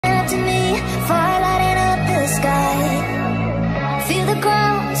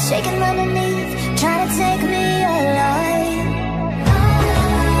shaking underneath, trying to take me alive.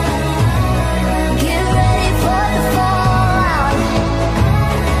 Get ready for the fallout.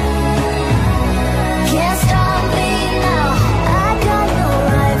 Can't stop me now. I got no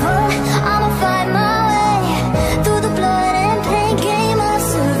rival. I'ma find my way through the blood and pain game of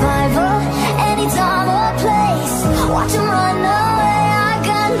survival. Any time or place, watch 'em run away. I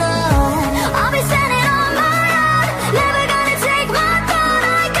got none. I'll be standing on my own, never gonna take my throne.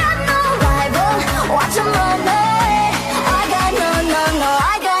 I got no rival. Watch 'em run away. I got no, no, no.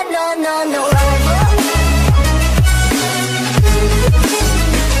 I got no, no, no rival.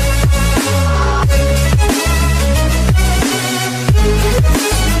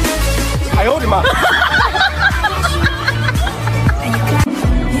哎呦我的妈！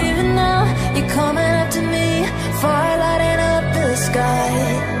 Even now, you're coming up to me, fire lighting up the sky.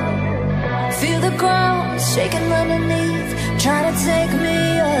 Feel the ground shaking underneath, trying to take me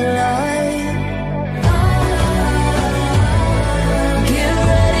alive. Get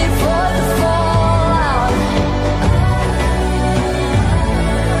ready for the fallout.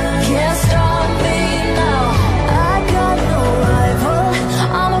 Can't stop me now. I got no rival.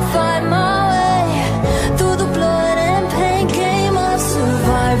 I'ma find my way through the blood and pain game of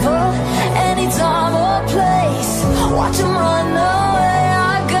survival. Any time or place, watch 'em run away.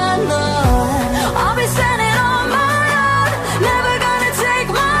 I got none. I'll be standing on my own, never gonna take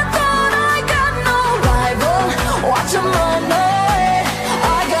my throne. I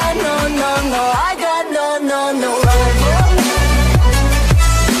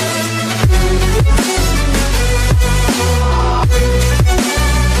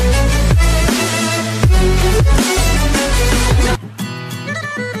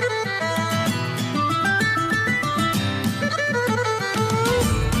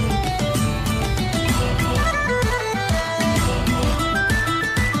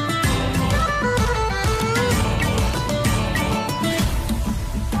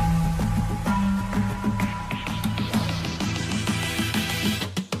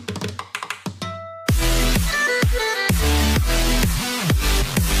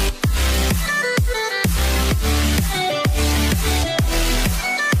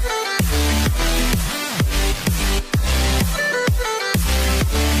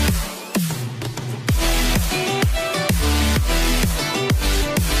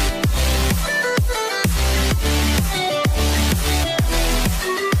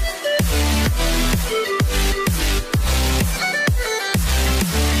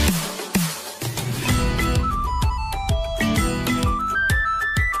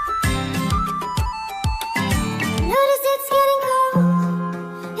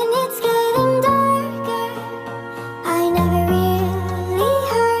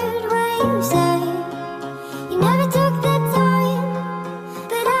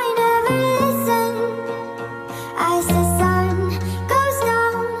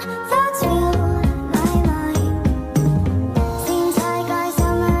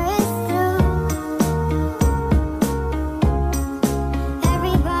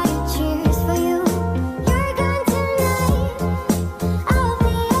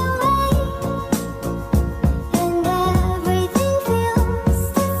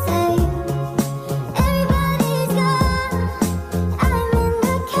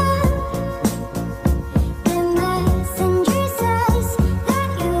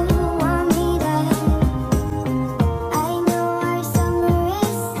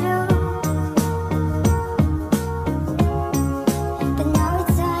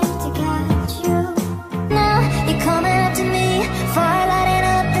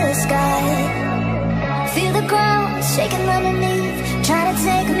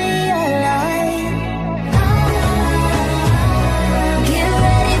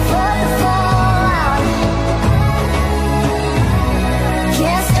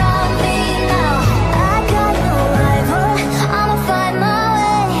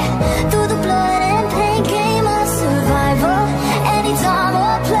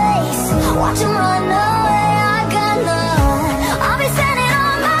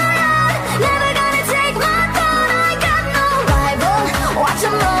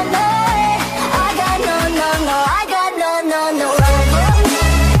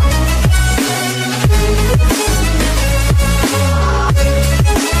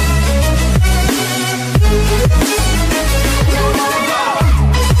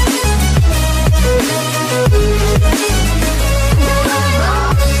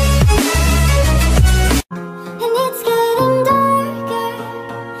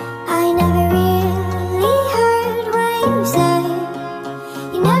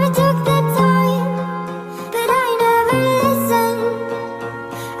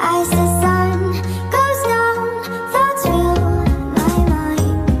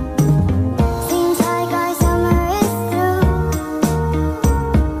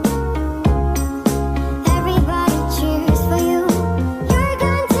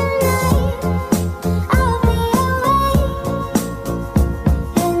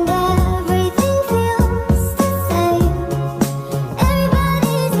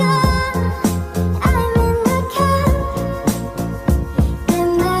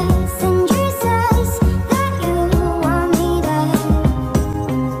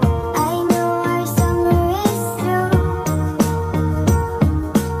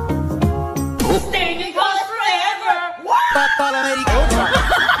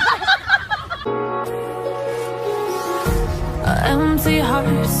empty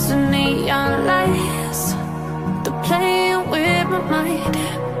hearts and neon lights. They're playing with my mind.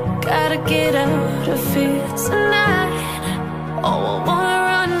 Gotta get out of here tonight. Oh, I want